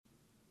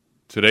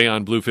Today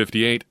on Blue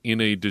 58, in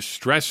a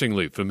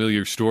distressingly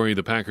familiar story,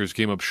 the Packers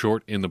came up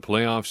short in the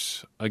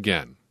playoffs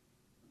again.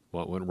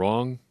 What went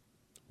wrong?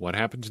 What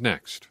happens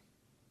next?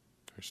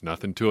 There's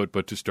nothing to it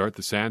but to start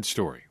the sad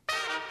story.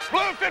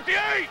 Blue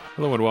 58!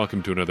 Hello and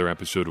welcome to another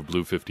episode of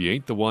Blue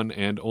 58, the one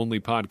and only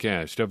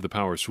podcast of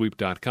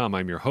thepowersweep.com.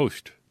 I'm your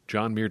host,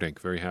 John Meerdink.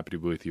 Very happy to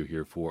be with you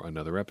here for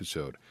another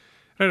episode.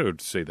 I don't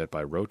say that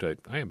by rote.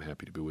 I am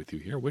happy to be with you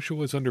here. Wish it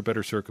was under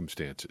better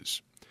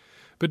circumstances.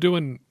 Been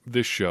doing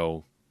this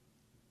show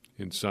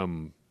in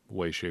some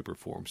way, shape, or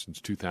form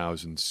since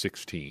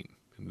 2016.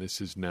 And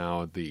this is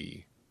now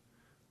the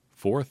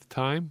fourth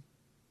time,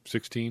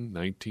 16,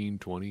 19,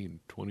 20, and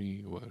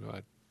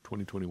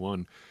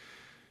 2021,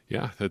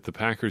 that the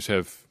Packers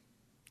have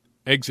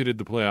exited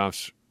the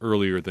playoffs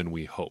earlier than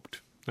we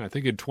hoped. I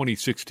think in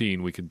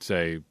 2016 we could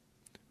say,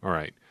 all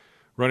right,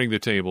 running the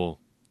table,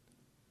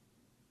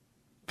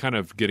 kind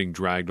of getting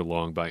dragged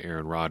along by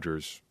Aaron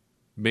Rodgers.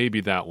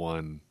 Maybe that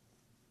one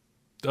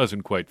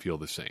doesn't quite feel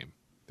the same.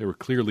 They were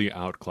clearly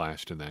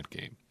outclassed in that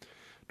game.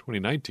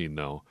 2019,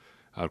 though,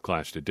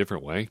 outclassed a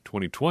different way.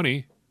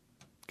 2020,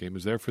 game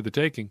was there for the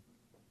taking.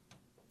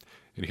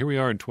 And here we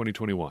are in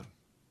 2021.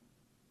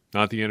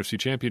 Not the NFC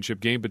Championship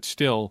game, but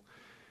still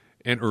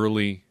an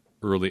early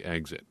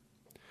exit.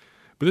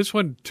 But this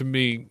one, to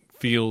me,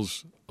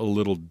 feels a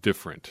little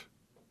different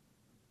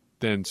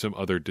than some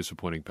other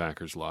disappointing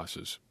Packers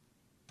losses.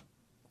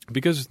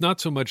 Because it's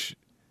not so much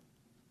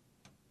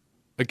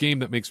a game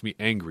that makes me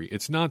angry.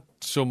 It's not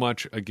so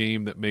much a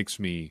game that makes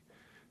me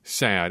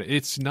sad.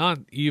 It's not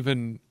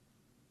even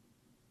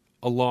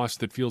a loss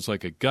that feels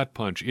like a gut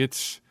punch.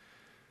 It's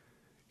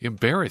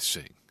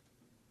embarrassing.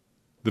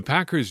 The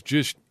Packers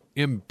just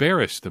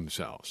embarrassed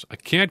themselves. I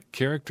can't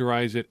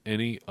characterize it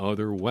any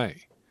other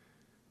way.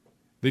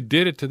 They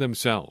did it to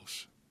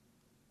themselves.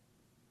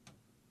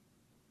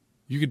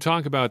 You can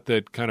talk about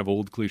that kind of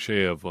old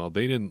cliche of, well,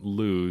 they didn't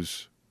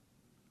lose.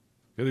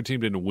 The other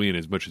team didn't win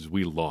as much as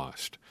we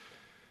lost.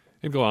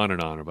 And go on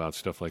and on about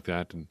stuff like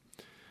that. And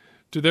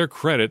to their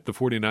credit, the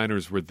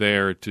 49ers were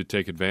there to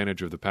take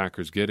advantage of the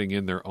Packers getting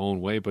in their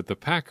own way, but the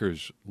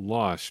Packers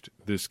lost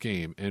this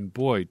game, and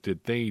boy,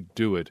 did they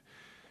do it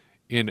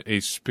in a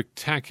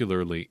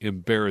spectacularly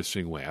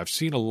embarrassing way. I've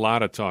seen a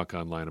lot of talk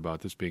online about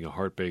this being a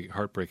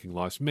heartbreaking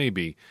loss.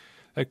 Maybe.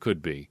 That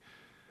could be.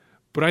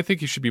 But I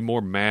think you should be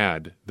more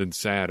mad than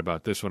sad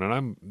about this one.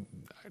 And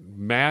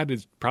mad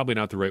is probably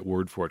not the right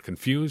word for it.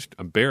 Confused,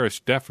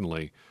 embarrassed,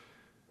 definitely.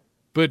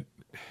 But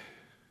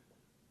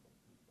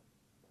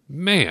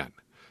man,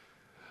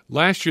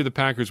 last year the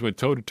Packers went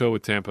toe-to-toe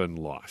with Tampa and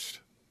lost.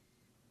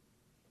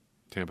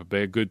 Tampa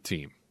Bay, a good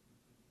team.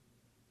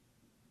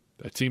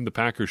 A team the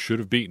Packers should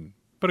have beaten,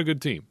 but a good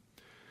team.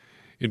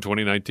 In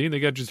 2019, they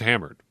got just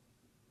hammered.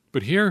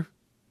 But here,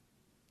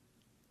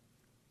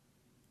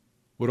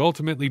 what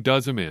ultimately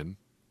does them in,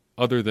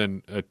 other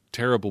than a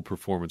terrible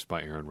performance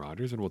by Aaron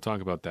Rodgers, and we'll talk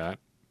about that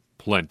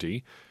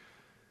plenty,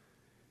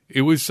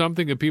 it was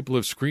something that people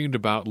have screamed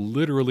about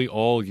literally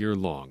all year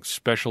long,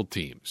 special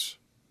teams.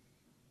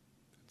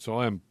 So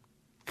I'm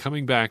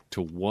coming back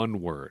to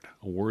one word,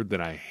 a word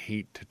that I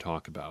hate to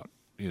talk about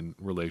in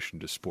relation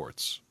to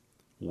sports: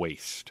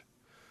 waste.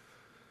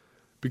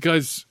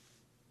 Because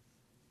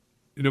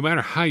no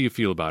matter how you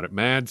feel about it,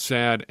 mad,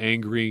 sad,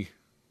 angry,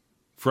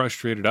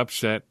 frustrated,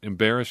 upset,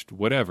 embarrassed,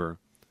 whatever,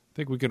 I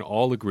think we can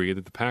all agree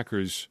that the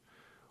Packers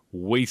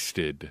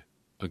wasted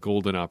a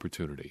golden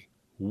opportunity,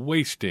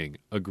 wasting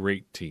a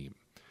great team.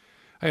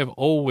 I have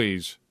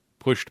always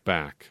pushed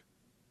back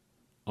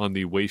on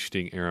the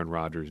wasting Aaron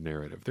Rodgers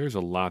narrative. There's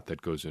a lot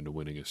that goes into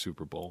winning a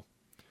Super Bowl.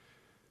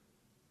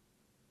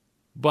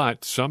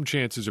 But some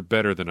chances are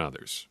better than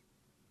others.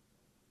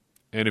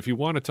 And if you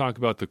want to talk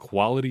about the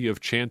quality of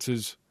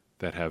chances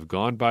that have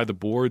gone by the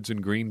boards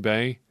in Green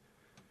Bay,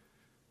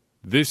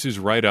 this is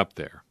right up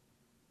there.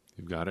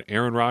 You've got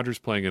Aaron Rodgers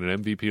playing at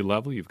an MVP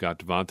level. You've got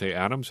Davante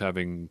Adams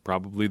having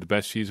probably the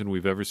best season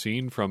we've ever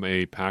seen from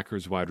a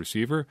Packers wide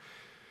receiver.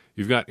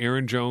 You've got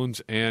Aaron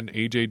Jones and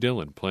A.J.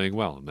 Dillon playing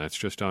well, and that's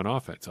just on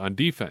offense. On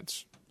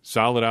defense,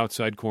 solid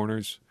outside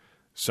corners,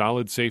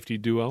 solid safety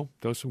duo,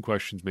 though some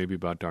questions maybe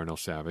about Darnell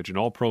Savage. An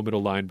all-pro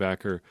middle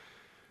linebacker,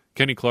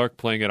 Kenny Clark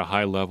playing at a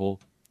high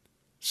level.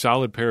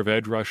 Solid pair of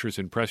edge rushers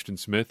in Preston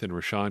Smith and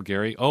Rashawn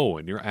Gary. Oh,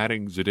 and you're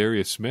adding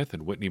Zadarius Smith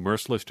and Whitney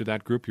Merciless to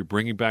that group. You're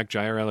bringing back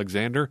Jair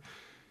Alexander.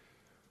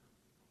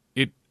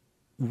 It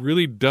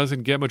really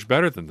doesn't get much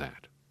better than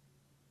that.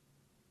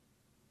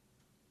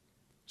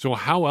 So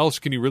how else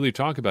can you really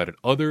talk about it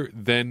other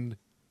than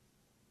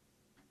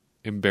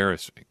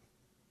embarrassing?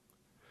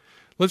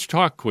 Let's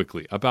talk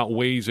quickly about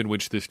ways in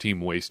which this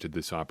team wasted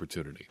this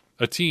opportunity.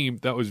 A team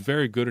that was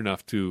very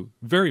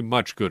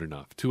much good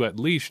enough to at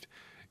least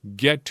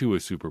get to a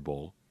Super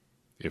Bowl,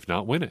 if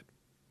not win it.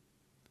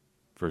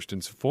 First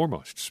and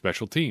foremost,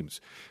 special teams.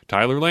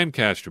 Tyler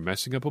Lancaster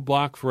messing up a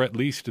block for at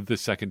least the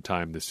second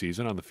time this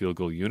season on the field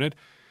goal unit.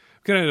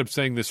 I'm going to end up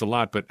saying this a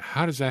lot, but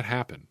how does that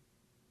happen?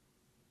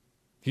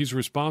 He's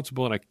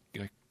responsible, and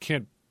I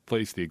can't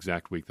place the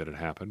exact week that it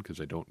happened because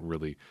I don't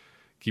really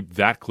keep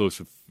that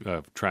close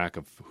of track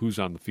of who's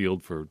on the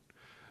field for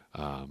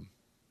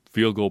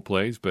field goal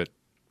plays, but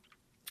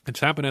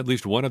it's happened at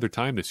least one other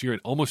time this year in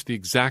almost the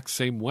exact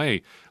same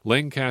way.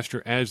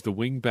 Lancaster as the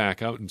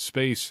wingback out in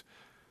space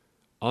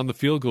on the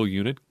field goal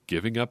unit,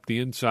 giving up the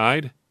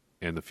inside,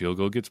 and the field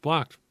goal gets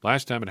blocked.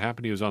 Last time it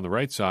happened, he was on the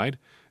right side.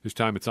 This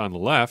time it's on the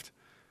left.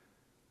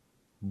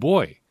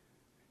 Boy,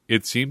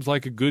 it seems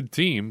like a good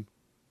team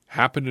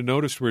happened to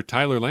notice where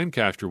Tyler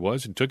Lancaster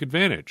was and took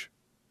advantage.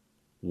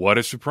 What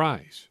a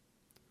surprise.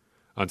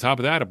 On top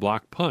of that, a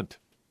blocked punt.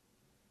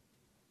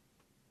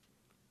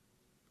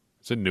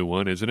 It's a new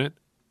one, isn't it?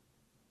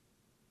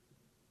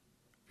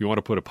 If you want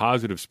to put a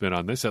positive spin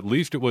on this, at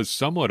least it was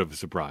somewhat of a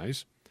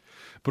surprise.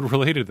 But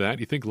related to that,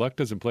 you think luck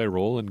doesn't play a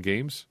role in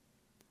games?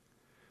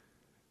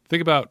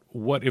 Think about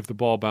what if the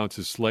ball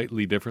bounces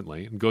slightly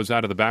differently and goes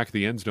out of the back of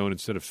the end zone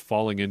instead of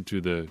falling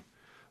into the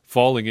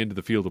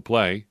field of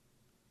play,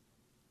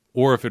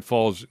 or if it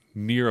falls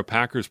near a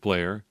Packers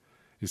player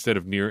instead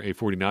of near a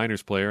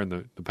 49ers player and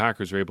the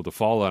Packers are able to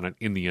fall on it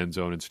in the end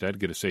zone instead,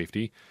 get a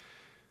safety.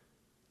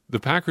 The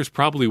Packers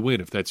probably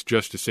win if that's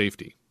just a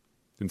safety.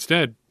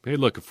 Instead, hey,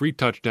 look, a free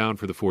touchdown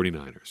for the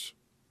 49ers.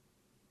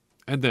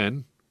 And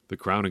then, the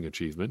crowning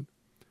achievement,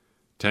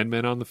 10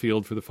 men on the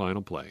field for the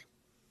final play.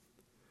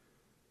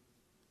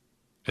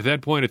 At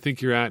that point, I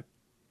think you're at,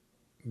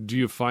 do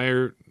you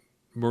fire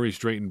Maurice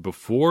Drayton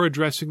before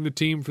addressing the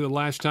team for the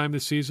last time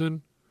this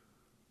season?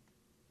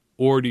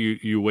 Or do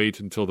you wait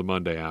until the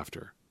Monday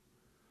after?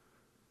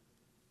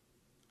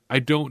 I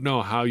don't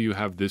know how you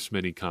have this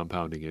many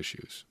compounding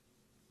issues.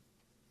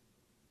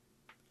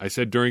 I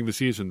said during the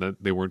season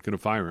that they weren't going to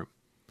fire him.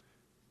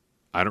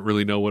 I don't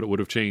really know what it would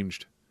have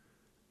changed.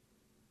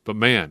 But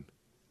man,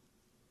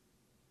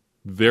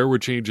 there were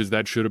changes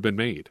that should have been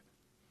made.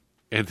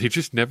 And they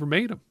just never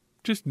made them.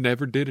 Just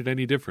never did it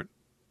any different.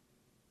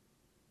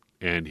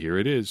 And here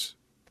it is,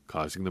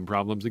 causing them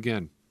problems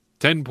again.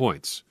 10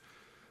 points.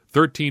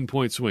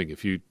 13-point swing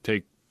if you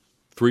take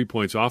 3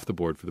 points off the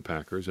board for the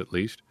Packers, at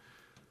least.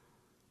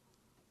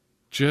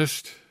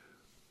 Just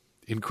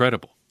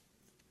incredible.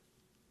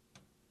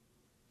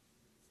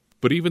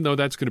 But even though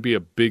that's going to be a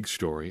big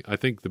story, I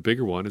think the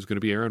bigger one is going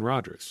to be Aaron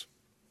Rodgers.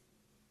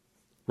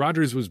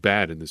 Rodgers was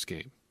bad in this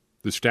game.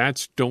 The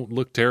stats don't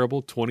look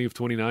terrible. 20 of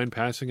 29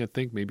 passing, I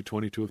think. Maybe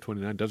 22 of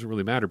 29. Doesn't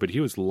really matter. But he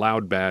was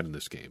loud bad in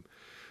this game.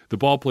 The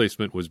ball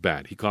placement was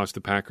bad. He cost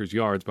the Packers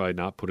yards by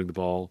not putting the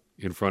ball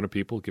in front of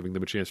people, giving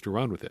them a chance to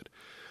run with it.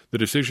 The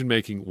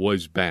decision-making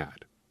was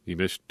bad. He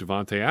missed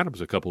Davante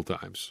Adams a couple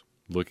times.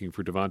 Looking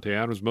for Davante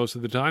Adams most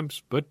of the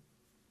times, but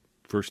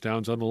first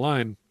downs on the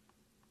line.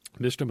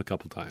 Missed him a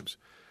couple times.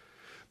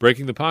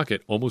 Breaking the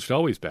pocket, almost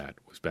always bad.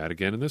 Was bad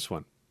again in this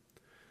one.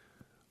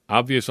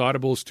 Obvious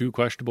audibles, 2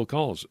 questionable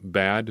calls.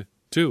 Bad,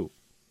 2.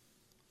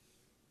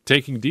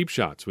 Taking deep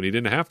shots when he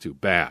didn't have to.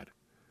 Bad.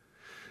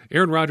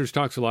 Aaron Rodgers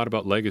talks a lot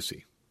about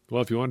legacy.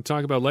 Well, if you want to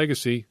talk about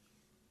legacy,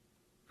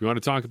 if you want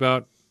to talk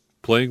about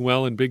playing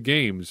well in big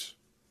games,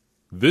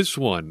 this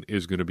one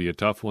is going to be a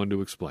tough one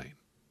to explain.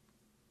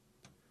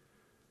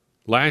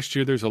 Last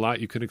year, there's a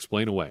lot you can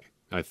explain away,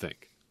 I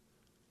think.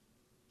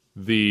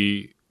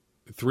 The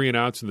 3 and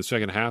outs in the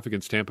second half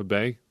against Tampa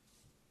Bay,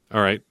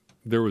 all right,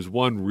 there was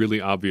one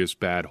really obvious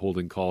bad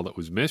holding call that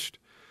was missed.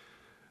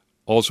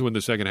 Also in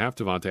the second half,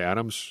 Davante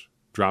Adams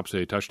drops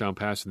a touchdown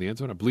pass in the end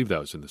zone. I believe that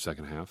was in the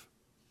second half.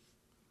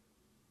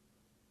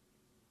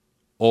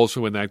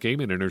 Also in that game,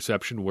 an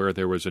interception where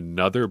there was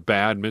another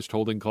bad missed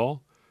holding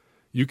call.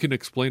 You can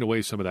explain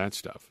away some of that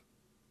stuff.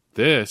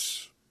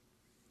 This,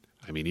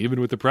 I mean,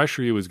 even with the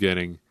pressure he was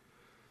getting,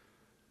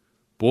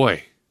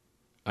 boy,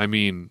 I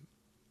mean,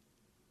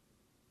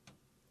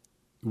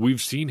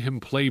 we've seen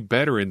him play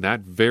better in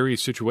that very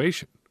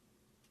situation.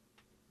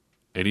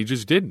 And he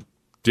just didn't.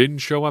 Didn't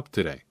show up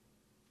today.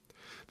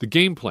 The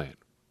game plan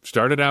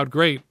started out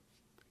great.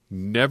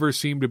 Never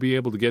seemed to be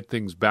able to get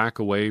things back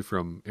away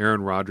from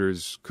Aaron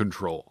Rodgers'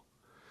 control.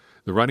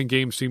 The running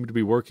game seemed to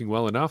be working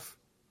well enough.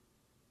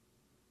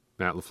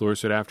 Matt LaFleur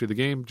said after the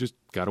game, just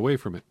got away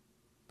from it.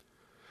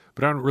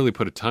 But I don't really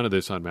put a ton of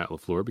this on Matt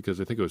LaFleur because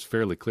I think it was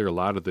fairly clear a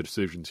lot of the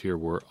decisions here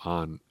were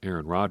on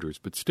Aaron Rodgers.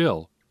 But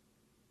still,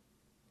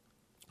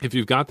 if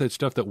you've got that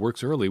stuff that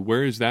works early,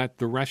 where is that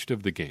the rest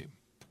of the game?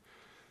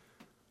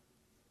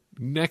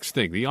 Next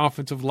thing, the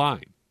offensive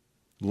line.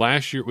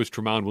 Last year it was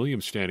Tramon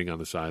Williams standing on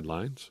the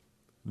sidelines.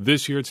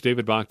 This year it's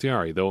David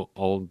Bakhtiari, though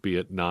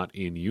albeit not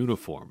in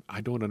uniform.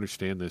 I don't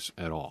understand this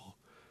at all.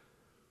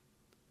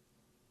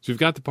 So you've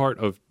got the part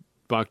of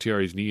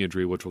Bakhtiari's knee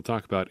injury, which we'll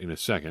talk about in a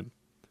second.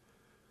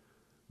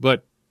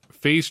 But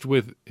faced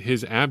with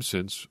his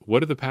absence,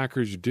 what do the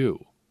Packers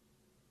do?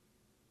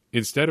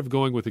 Instead of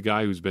going with a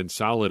guy who's been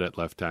solid at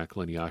left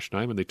tackle in Yosh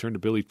Nijman, they turn to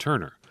Billy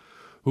Turner,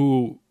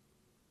 who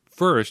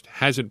first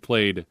hasn't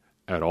played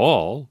at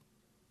all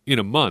in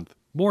a month,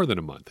 more than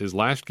a month. His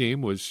last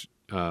game was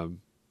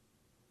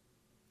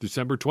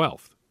December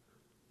 12th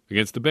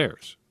against the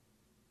Bears.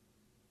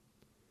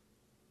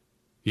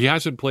 He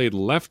hasn't played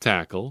left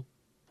tackle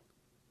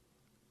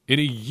in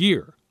a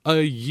year.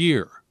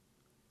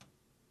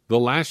 The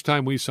last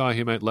time we saw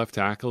him at left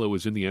tackle, it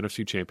was in the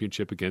NFC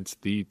Championship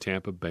against the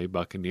Tampa Bay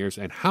Buccaneers.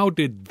 And how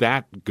did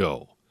that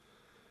go?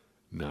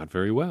 Not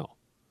very well.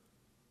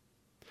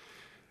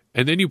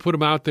 And then you put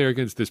him out there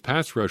against this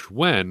pass rush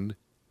when,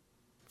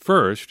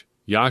 first,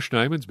 Josh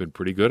Nijman's been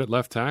pretty good at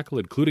left tackle,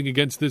 including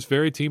against this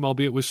very team,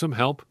 albeit with some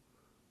help.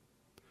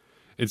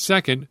 And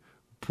second,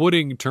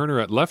 putting Turner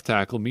at left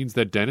tackle means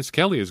that Dennis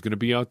Kelly is going to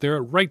be out there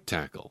at right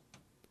tackle.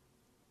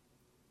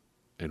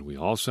 And we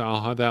all saw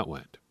how that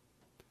went.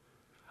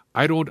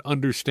 I don't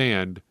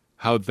understand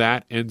how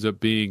that ends up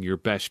being your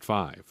best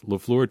five.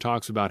 LaFleur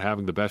talks about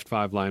having the best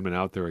five linemen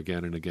out there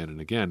again and again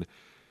and again.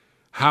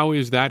 How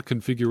is that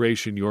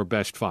configuration your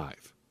best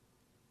five?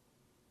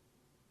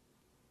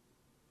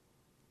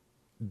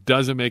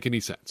 Doesn't make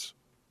any sense.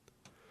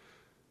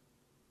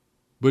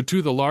 But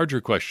to the larger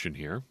question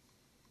here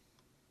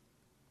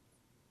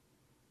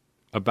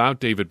about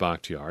David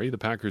Bakhtiari, the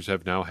Packers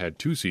have now had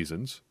 2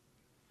 seasons,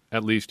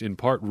 at least in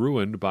part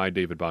ruined by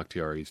David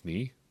Bakhtiari's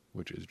knee,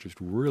 which is just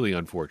really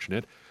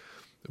unfortunate.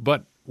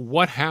 But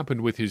what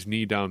happened with his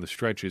knee down the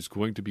stretch is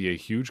going to be a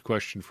huge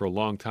question for a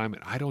long time,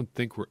 and I don't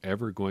think we're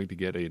ever going to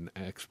get an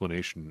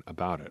explanation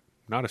about it.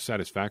 Not a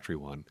satisfactory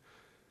one,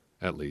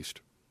 at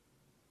least.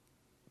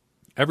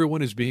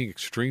 Everyone is being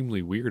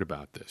extremely weird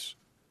about this.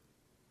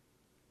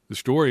 The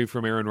story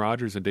from Aaron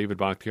Rodgers and David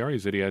Bakhtiari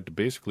is that he had to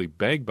basically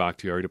beg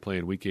Bakhtiari to play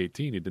in Week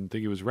 18. He didn't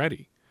think he was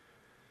ready.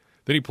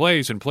 Then he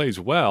plays and plays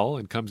well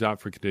and comes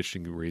out for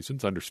conditioning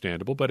reasons,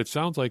 understandable, but it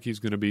sounds like he's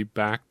going to be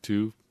back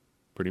to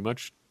pretty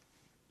much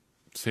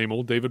same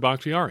old David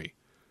Bakhtiari.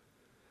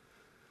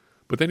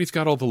 But then he's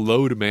got all the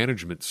load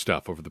management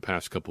stuff over the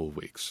past couple of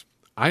weeks.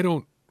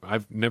 I've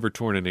never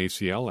torn an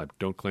ACL. I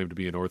don't claim to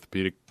be an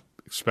orthopedic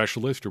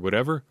specialist or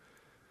whatever,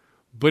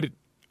 but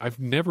I've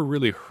never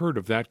really heard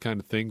of that kind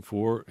of thing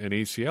for an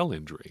ACL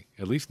injury,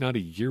 at least not a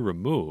year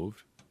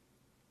removed.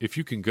 If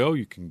you can go,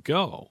 you can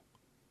go.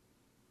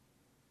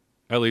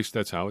 At least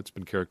that's how it's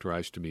been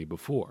characterized to me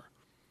before.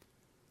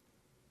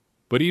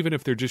 But even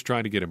if they're just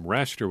trying to get him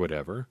rest or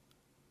whatever,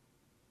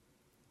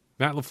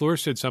 Matt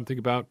LaFleur said something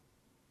about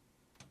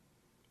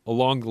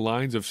along the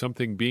lines of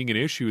something being an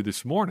issue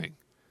this morning.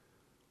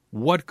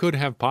 What could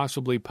have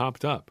possibly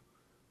popped up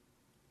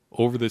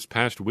over this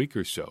past week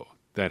or so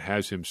that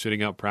has him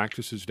sitting out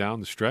practices down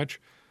the stretch?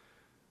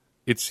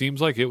 It seems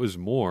like it was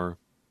more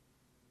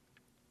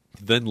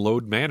than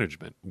load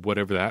management,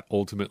 whatever that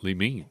ultimately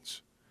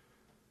means.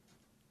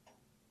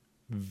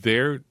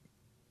 There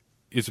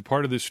is a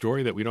part of this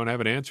story that we don't have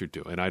an answer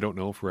to, and I don't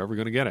know if we're ever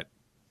going to get it.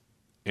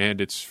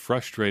 And it's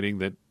frustrating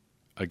that,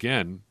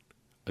 again,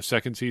 a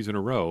second season in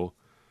a row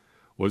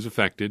was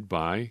affected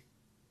by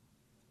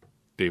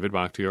David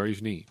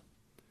Bakhtiari's knee.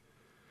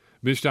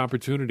 Missed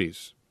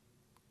opportunities.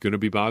 Going to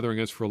be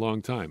bothering us for a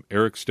long time.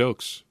 Eric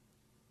Stokes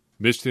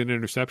missed an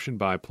interception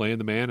by playing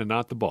the man and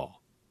not the ball.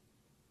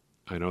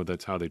 I know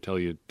that's how they tell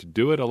you to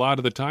do it a lot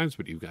of the times,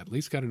 but you've at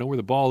least got to know where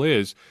the ball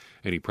is,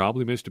 and he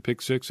probably missed a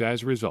pick six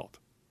as a result.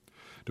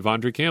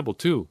 Devondre Campbell,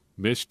 too,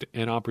 missed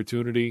an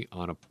opportunity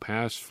on a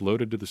pass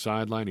floated to the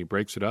sideline. He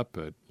breaks it up,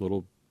 a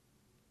little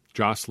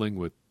jostling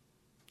with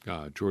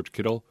George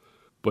Kittle,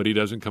 but he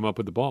doesn't come up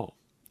with the ball.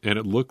 And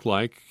it looked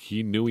like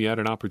he knew he had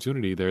an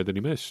opportunity there that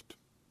he missed.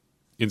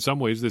 In some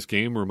ways, this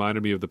game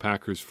reminded me of the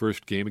Packers'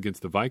 first game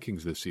against the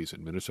Vikings this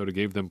season. Minnesota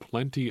gave them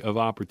plenty of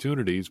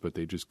opportunities, but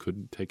they just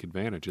couldn't take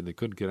advantage, and they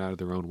couldn't get out of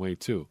their own way,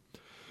 too.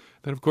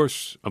 Then, of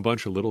course, a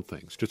bunch of little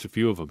things, just a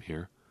few of them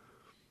here.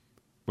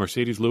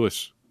 Mercedes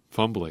Lewis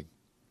fumbling.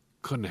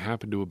 Couldn't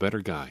happen to a better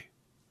guy.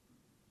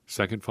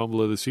 Second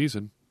fumble of the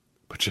season,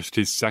 but just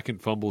his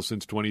second fumble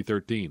since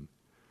 2013.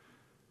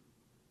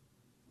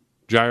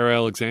 Jair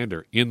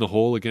Alexander in the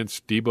hole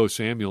against Deebo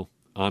Samuel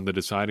on the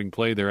deciding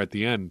play there at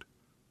the end.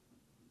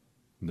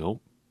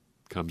 Nope.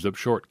 Comes up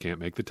short. Can't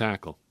make the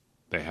tackle.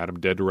 They had him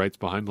dead to rights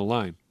behind the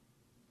line.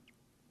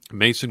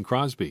 Mason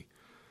Crosby.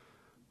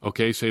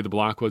 Okay, say the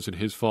block wasn't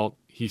his fault.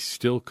 He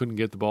still couldn't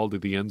get the ball to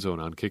the end zone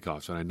on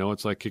kickoffs. And I know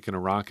it's like kicking a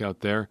rock out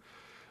there,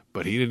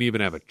 but he didn't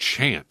even have a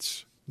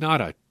chance.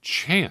 Not a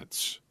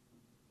chance.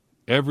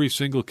 Every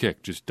single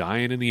kick just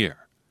dying in the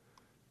air.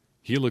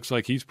 He looks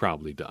like he's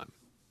probably done.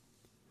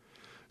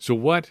 So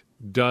what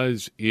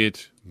does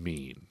it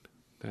mean?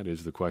 That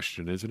is the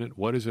question, isn't it?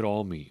 What does it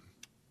all mean?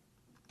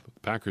 The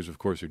Packers, of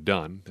course, are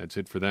done. That's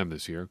it for them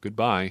this year.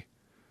 Goodbye.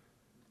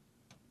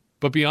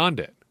 But beyond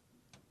it,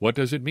 what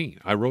does it mean?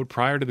 I wrote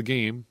prior to the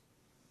game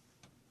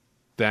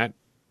that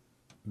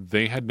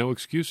they had no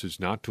excuses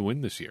not to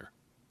win this year.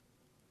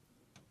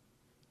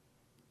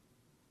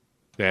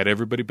 They had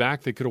everybody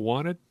back they could have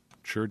wanted.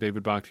 Sure,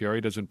 David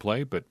Bakhtiari doesn't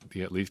play, but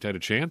he at least had a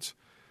chance.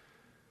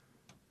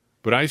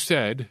 But I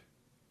said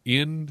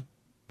in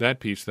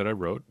that piece that I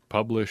wrote,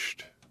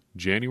 published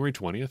January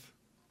 20th,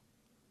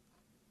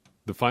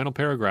 the final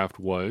paragraph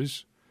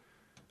was,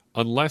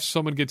 unless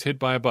someone gets hit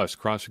by a bus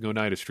crossing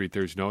Oneida Street,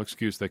 there's no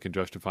excuse that can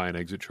justify an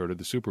exit short of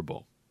the Super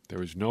Bowl.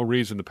 There is no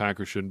reason the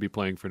Packers shouldn't be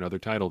playing for another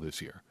title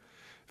this year.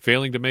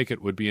 Failing to make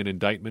it would be an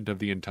indictment of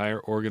the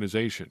entire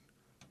organization.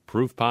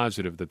 Proof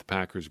positive that the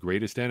Packers'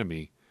 greatest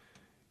enemy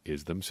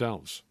is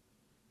themselves.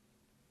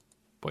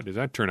 Boy, does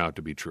that turn out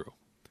to be true.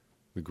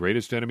 The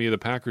greatest enemy of the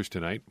Packers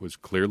tonight was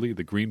clearly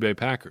the Green Bay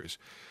Packers.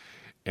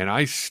 And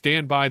I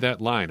stand by that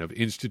line of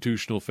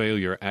institutional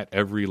failure at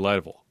every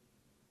level.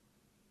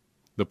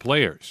 The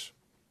players.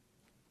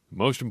 The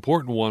most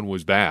important one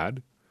was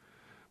bad,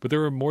 but there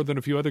were more than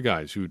a few other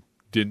guys who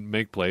didn't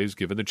make plays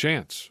given the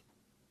chance.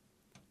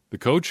 The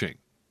coaching.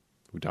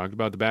 We talked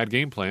about the bad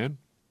game plan.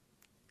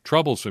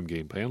 Troublesome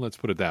game plan, let's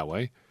put it that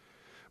way.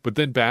 But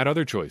then bad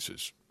other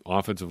choices.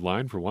 Offensive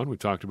line, for one, we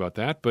talked about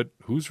that. But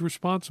who's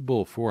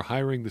responsible for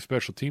hiring the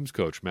special teams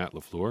coach, Matt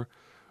LaFleur?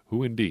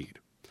 Who indeed?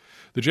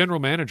 The general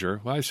manager,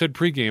 well, I said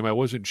pregame I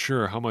wasn't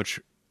sure how much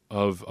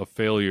of a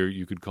failure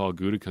you could call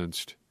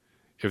Gutekunst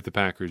if the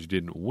Packers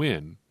didn't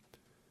win.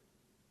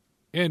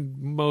 And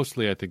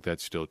mostly I think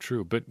that's still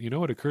true. But you know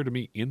what occurred to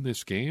me in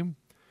this game?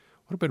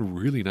 It would have been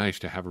really nice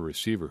to have a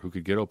receiver who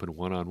could get open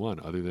one-on-one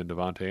other than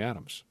Davante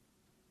Adams.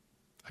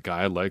 A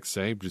guy like,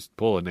 say, just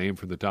pull a name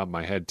from the top of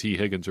my head, T.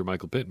 Higgins or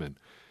Michael Pittman,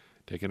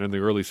 taken in the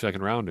early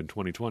second round in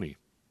 2020.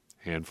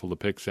 Handful of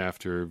picks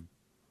after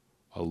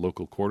a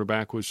local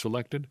quarterback was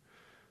selected.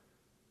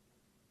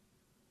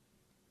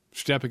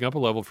 Stepping up a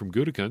level from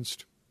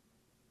Gutekunst,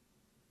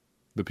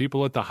 the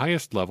people at the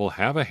highest level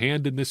have a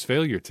hand in this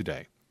failure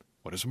today.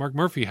 What does Mark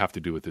Murphy have to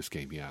do with this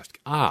game, you ask?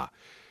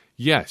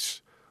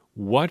 Yes.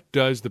 What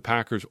does the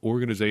Packers'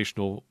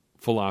 organizational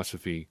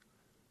philosophy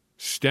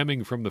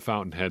stemming from the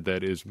fountainhead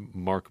that is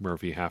Mark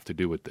Murphy have to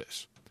do with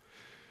this?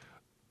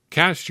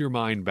 Cast your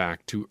mind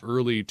back to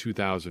early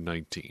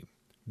 2019.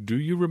 Do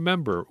you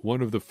remember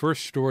one of the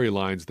first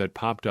storylines that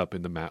popped up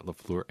in the Matt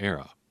LaFleur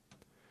era?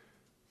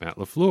 Matt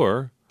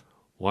LaFleur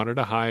wanted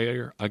to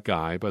hire a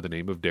guy by the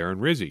name of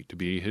Darren Rizzi to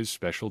be his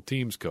special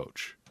teams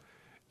coach.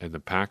 And the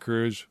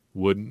Packers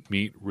wouldn't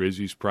meet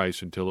Rizzi's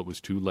price until it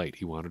was too late.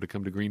 He wanted to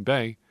come to Green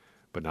Bay,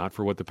 but not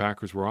for what the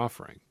Packers were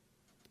offering.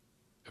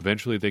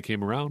 Eventually they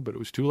came around, but it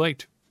was too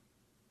late.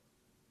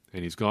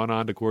 And he's gone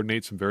on to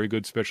coordinate some very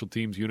good special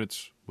teams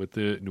units with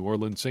the New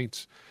Orleans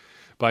Saints.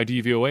 By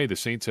DVOA, the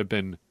Saints have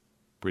been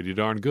pretty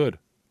darn good.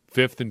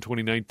 5th in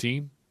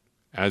 2019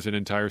 as an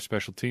entire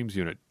special teams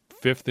unit.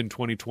 5th in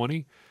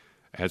 2020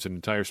 as an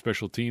entire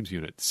special teams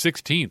unit.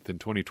 16th in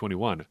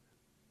 2021.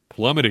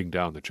 Plummeting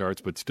down the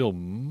charts, but still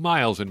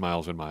miles and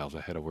miles and miles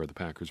ahead of where the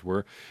Packers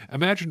were.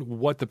 Imagine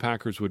what the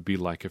Packers would be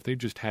like if they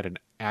just had an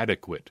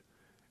adequate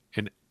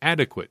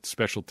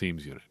special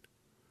teams unit.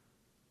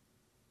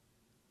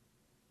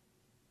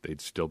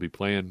 They'd still be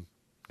playing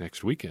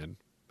next weekend,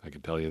 I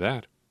can tell you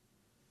that.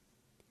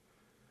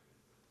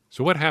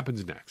 So what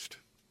happens next?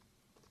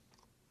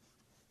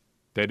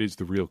 That is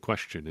the real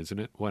question, isn't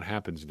it? What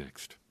happens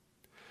next?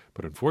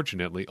 But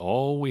unfortunately,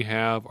 all we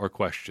have are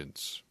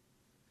questions.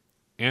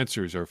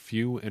 Answers are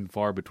few and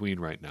far between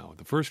right now.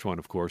 The first one,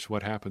 of course,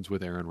 what happens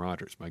with Aaron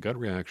Rodgers? My gut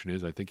reaction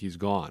is I think he's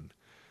gone.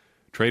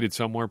 Traded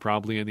somewhere,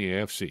 probably in the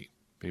AFC.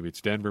 Maybe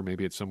it's Denver,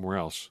 maybe it's somewhere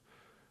else.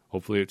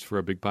 Hopefully it's for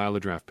a big pile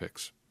of draft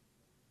picks.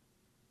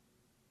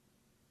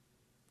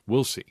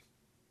 We'll see.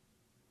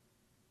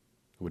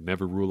 I would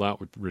never rule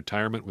out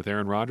retirement with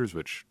Aaron Rodgers,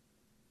 which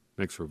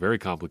makes for a very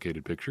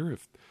complicated picture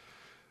if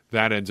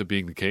that ends up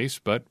being the case,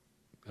 but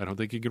I don't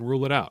think you can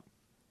rule it out.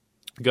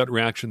 Gut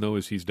reaction, though,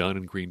 is he's done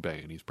in Green Bay,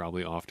 and he's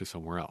probably off to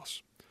somewhere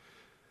else.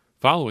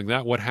 Following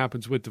that, what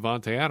happens with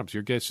Davante Adams?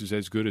 Your guess is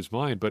as good as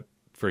mine, but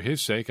for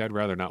his sake, I'd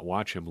rather not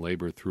watch him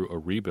labor through a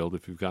rebuild.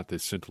 If you've got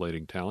this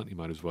scintillating talent, you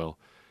might as well,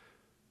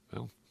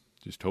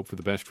 just hope for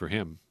the best for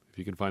him. If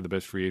he can find the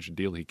best free agent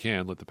deal he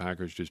can, let the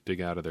Packers just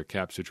dig out of their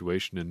cap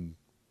situation and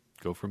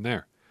go from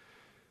there.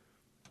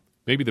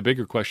 Maybe the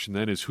bigger question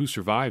then is who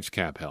survives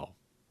cap hell?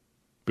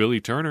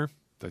 Billy Turner?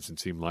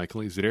 Doesn't seem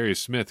likely. Zadarius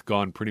Smith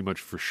gone pretty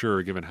much for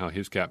sure, given how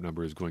his cap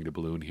number is going to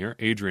balloon here.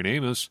 Adrian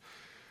Amos,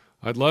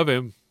 I'd love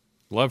him.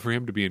 Love for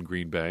him to be in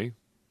Green Bay.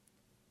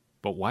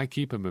 But why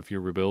keep him if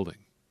you're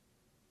rebuilding?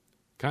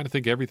 Kind of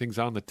think everything's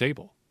on the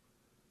table.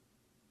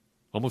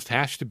 Almost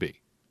has to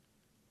be.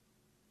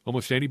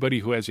 Almost anybody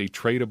who has a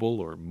tradable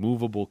or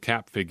movable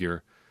cap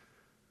figure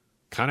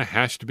kind of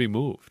has to be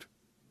moved.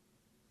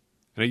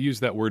 And I use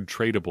that word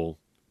tradable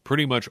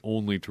pretty much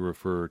only to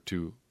refer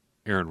to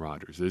Aaron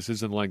Rodgers. This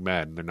isn't like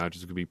Madden. They're not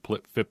just going to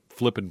be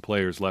flipping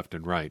players left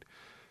and right.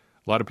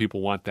 A lot of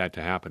people want that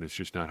to happen. It's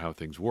just not how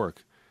things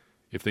work.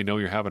 If they know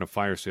you're having a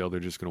fire sale, they're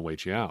just going to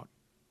wait you out.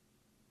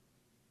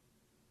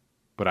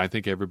 But I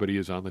think everybody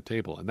is on the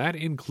table. And that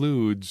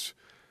includes,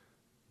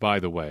 by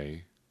the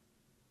way,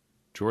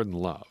 Jordan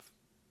Love.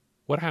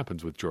 What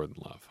happens with Jordan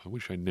Love? I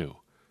wish I knew.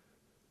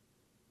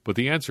 But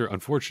the answer,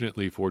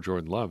 unfortunately, for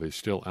Jordan Love is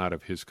still out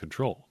of his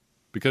control.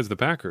 Because the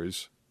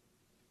Packers,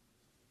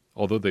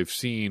 although they've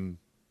seen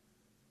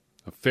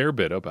a fair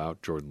bit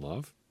about Jordan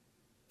Love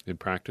in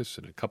practice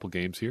in a couple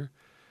games here,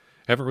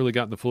 haven't really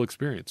gotten the full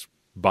experience.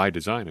 By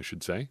design, I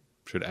should say.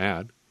 Should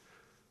add.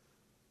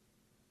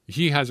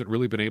 He hasn't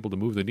really been able to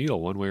move the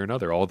needle one way or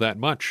another all that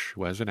much.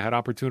 He hasn't had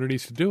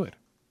opportunities to do it.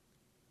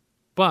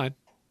 But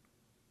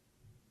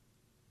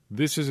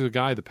this is a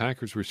guy the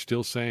Packers were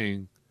still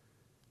saying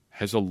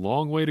has a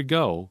long way to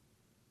go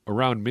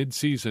around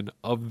midseason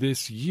of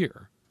this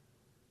year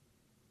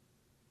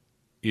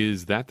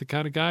Is that the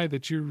kind of guy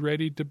that you're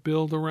ready to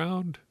build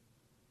around?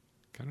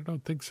 Kind of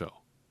don't think so.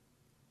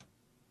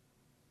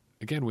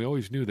 Again, we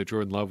always knew that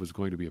Jordan Love was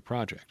going to be a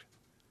project.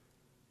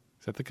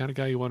 Is that the kind of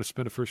guy you want to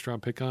spend a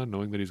first-round pick on,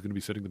 knowing that he's going to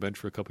be sitting the bench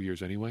for a couple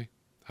years anyway?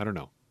 I don't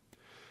know.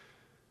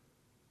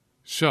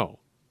 So,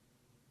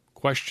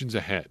 questions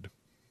ahead.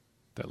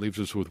 That leaves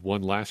us with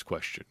one last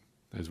question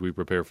as we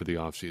prepare for the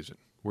offseason.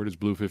 Where does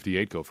Blue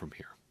 58 go from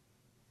here?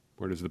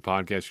 Where does the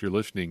podcast you're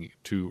listening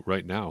to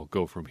right now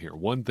go from here?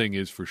 One thing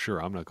is for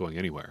sure, I'm not going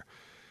anywhere.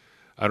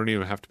 I don't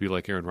even have to be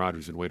like Aaron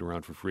Rodgers and wait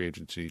around for free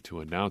agency to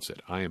announce it.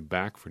 I am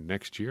back for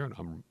next year, and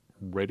I'm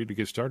ready to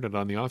get started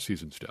on the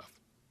offseason stuff.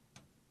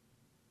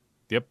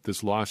 Yep,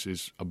 this loss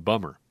is a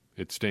bummer.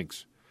 It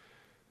stinks.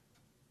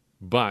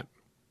 But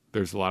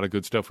there's a lot of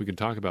good stuff we can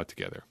talk about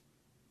together.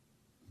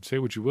 Say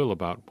what you will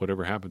about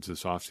whatever happens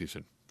this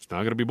offseason. It's not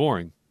going to be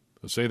boring.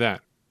 I'll say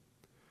that.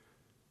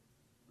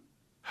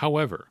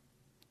 However,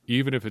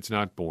 even if it's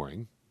not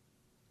boring,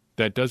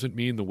 that doesn't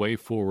mean the way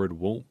forward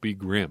won't be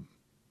grim.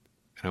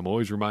 And I'm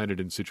always reminded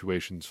in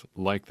situations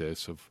like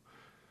this of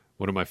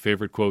one of my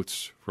favorite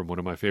quotes from one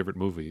of my favorite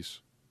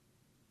movies,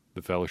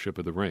 The Fellowship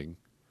of the Ring.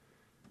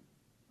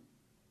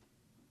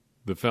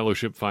 The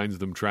Fellowship finds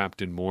themselves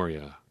trapped in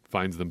Moria.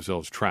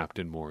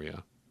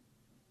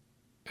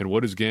 And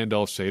what does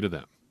Gandalf say to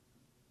them?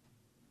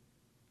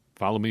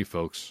 Follow me,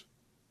 folks.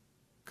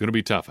 Gonna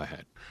be tough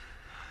ahead.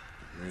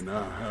 We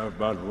now have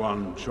but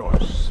one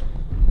choice.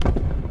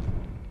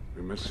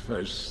 We must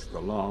face the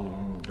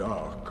long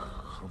dark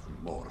of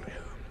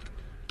Moria.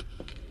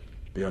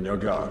 Be on your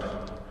guard.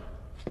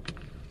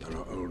 There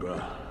are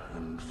older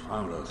and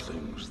fouler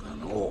things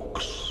than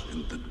orcs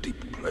in the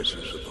deep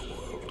places of the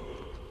world.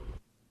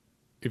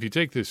 If you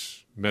take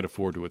this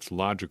metaphor to its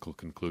logical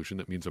conclusion,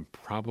 that means I'm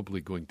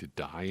probably going to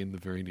die in the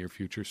very near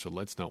future, so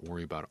let's not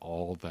worry about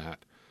all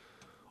that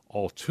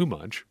all too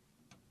much.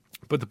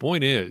 But the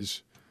point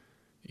is,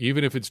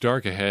 even if it's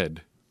dark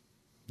ahead,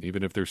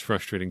 even if there's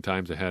frustrating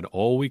times ahead,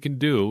 all we can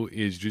do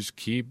is just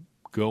keep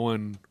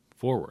going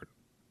forward.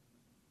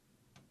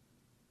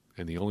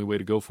 And the only way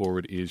to go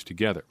forward is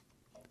together.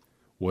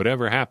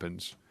 Whatever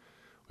happens,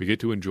 we get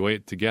to enjoy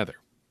it together.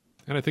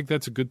 And I think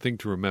that's a good thing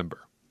to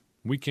remember.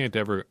 We can't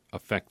ever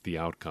affect the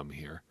outcome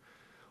here.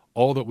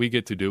 All that we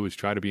get to do is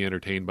try to be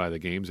entertained by the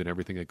games and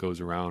everything that goes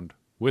around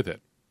with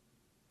it.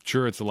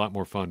 Sure, it's a lot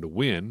more fun to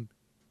win,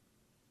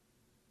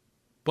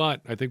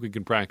 but I think we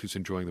can practice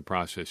enjoying the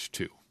process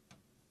too.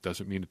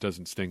 Doesn't mean it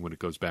doesn't sting when it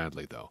goes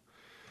badly, though.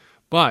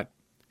 But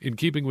in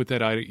keeping with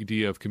that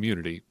idea of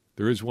community,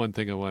 there is one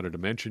thing I wanted to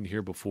mention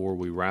here before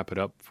we wrap it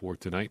up for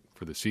tonight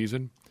for the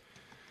season.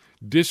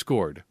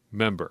 Discord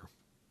member,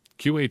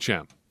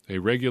 QHM, a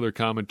regular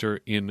commenter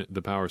in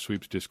the Power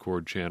Sweeps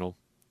Discord channel,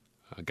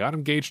 got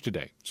engaged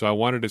today. So I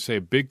wanted to say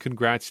a big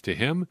congrats to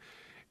him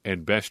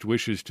and best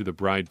wishes to the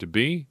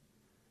bride-to-be,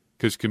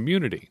 because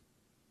community,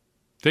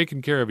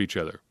 taking care of each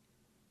other,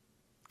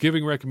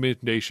 giving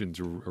recommendations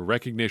or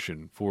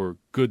recognition for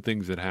good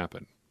things that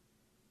happen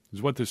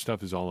is what this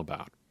stuff is all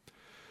about.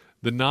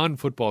 The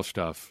non-football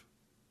stuff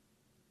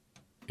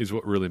is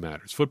what really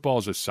matters. Football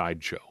is a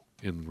sideshow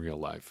in real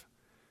life.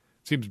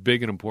 It seems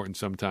big and important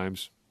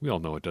sometimes. We all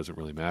know it doesn't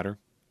really matter,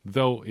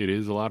 though it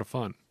is a lot of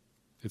fun.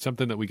 It's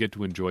something that we get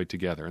to enjoy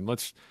together, and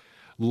let's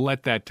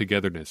let that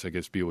togetherness, I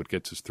guess, be what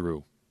gets us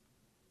through.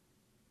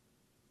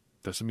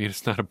 Doesn't mean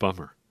it's not a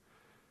bummer.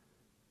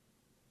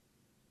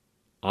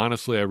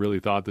 Honestly, I really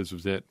thought this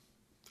was it.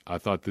 I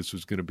thought this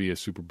was going to be a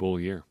Super Bowl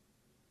year.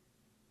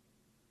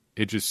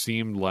 It just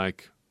seemed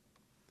like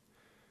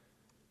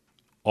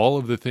all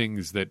of the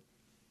things that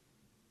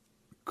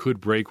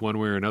could break one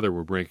way or another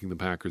were breaking the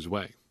Packers'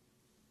 way.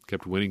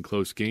 Kept winning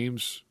close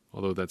games,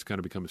 although that's kind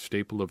of become a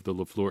staple of the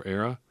LaFleur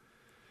era.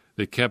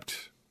 They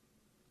kept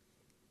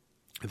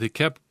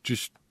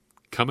just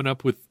coming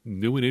up with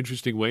new and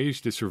interesting ways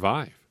to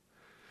survive.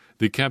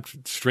 They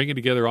kept stringing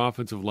together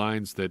offensive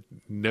lines that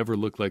never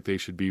looked like they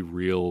should be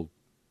real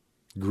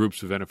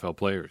groups of NFL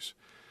players.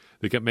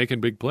 They kept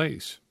making big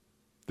plays.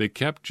 They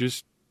kept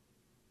just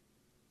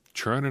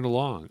churning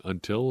along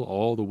until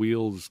all the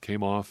wheels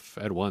came off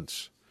at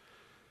once.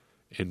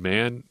 And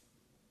man,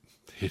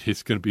 it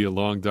is going to be a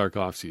long, dark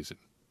offseason.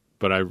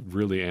 But I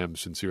really am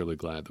sincerely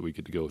glad that we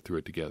get to go through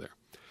it together.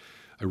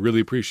 I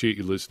really appreciate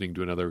you listening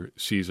to another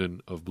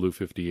season of Blue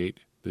 58.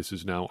 This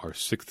is now our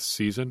 6th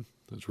season.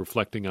 I was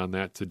reflecting on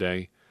that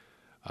today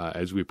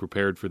as we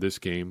prepared for this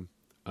game.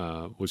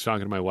 Was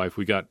talking to my wife.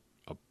 We got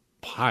a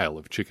pile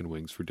of chicken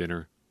wings for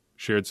dinner.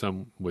 Shared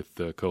some with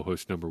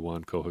co-host number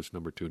 1, co-host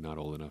number 2, not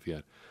old enough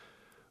yet.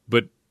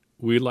 But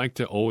we like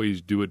to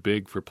always do it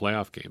big for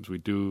playoff games. We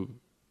do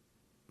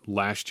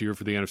last year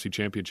for the NFC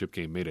Championship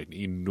game, made an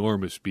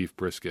enormous beef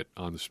brisket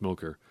on the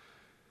smoker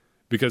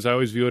because I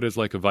always view it as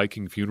like a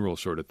Viking funeral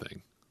sort of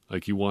thing.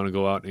 Like you want to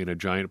go out in a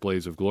giant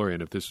blaze of glory,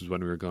 and if this is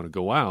when we were going to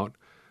go out,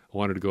 I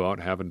wanted to go out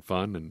having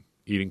fun and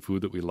eating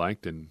food that we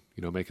liked and,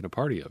 making a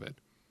party of it.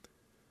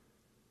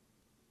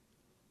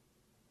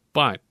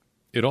 But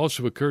it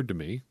also occurred to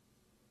me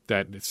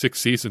that 6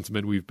 seasons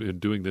meant we've been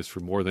doing this for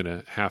more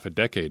than half a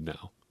decade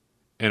now.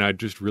 And I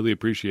just really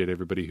appreciate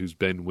everybody who's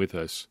been with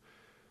us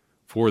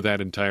for that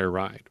entire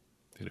ride.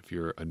 And if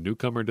you're a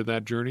newcomer to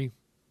that journey,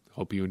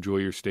 hope you enjoy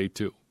your stay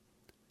too.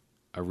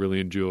 I really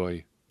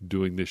enjoy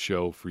doing this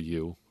show for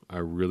you. I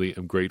really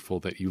am grateful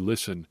that you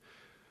listen.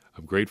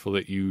 I'm grateful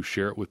that you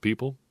share it with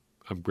people.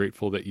 I'm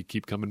grateful that you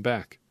keep coming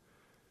back.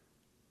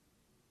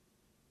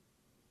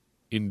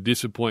 In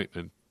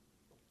disappointment,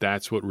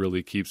 that's what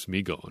really keeps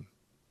me going,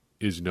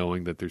 is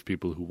knowing that there's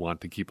people who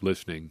want to keep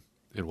listening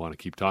and want to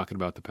keep talking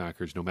about the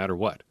Packers no matter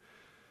what.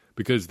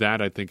 Because that,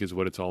 I think, is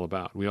what it's all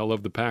about. We all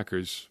love the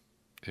Packers,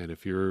 and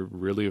if you're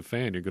really a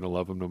fan, you're going to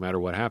love them no matter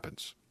what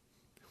happens.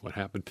 What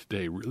happened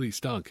today really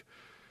stunk.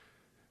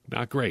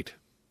 Not great.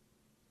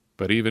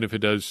 But even if it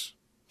does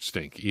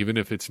stink, even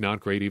if it's not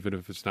great, even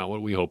if it's not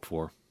what we hope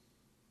for,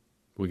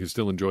 we can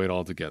still enjoy it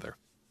all together.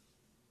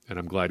 And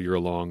I'm glad you're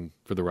along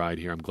for the ride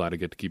here. I'm glad I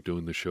get to keep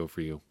doing this show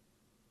for you.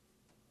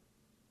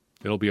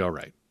 It'll be all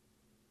right.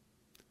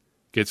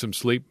 Get some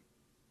sleep.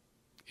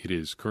 It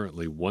is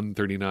currently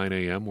 1:39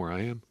 a.m. where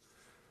I am.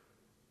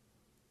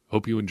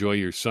 Hope you enjoy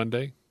your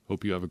Sunday.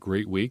 Hope you have a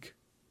great week.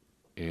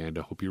 And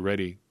I hope you're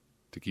ready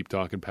to keep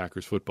talking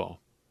Packers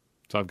football.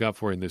 That's all I've got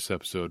for you in this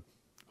episode.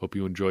 Hope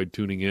you enjoyed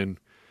tuning in.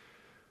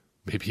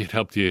 Maybe it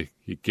helped you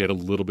get a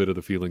little bit of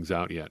the feelings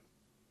out yet.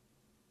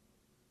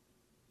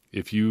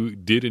 If you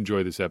did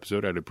enjoy this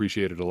episode, I'd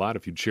appreciate it a lot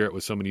if you'd share it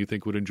with someone you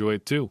think would enjoy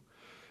it too.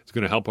 It's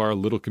going to help our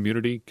little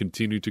community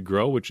continue to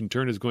grow, which in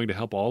turn is going to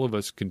help all of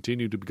us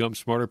continue to become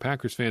smarter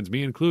Packers fans,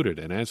 me included.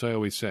 And as I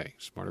always say,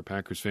 smarter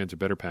Packers fans are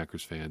better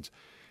Packers fans,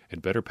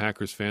 and better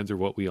Packers fans are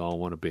what we all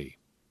want to be.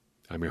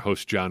 I'm your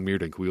host, John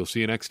Meerdink. We'll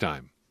see you next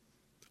time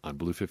on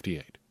Blue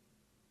 58.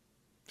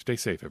 Stay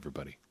safe,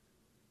 everybody.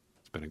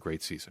 It's been a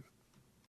great season.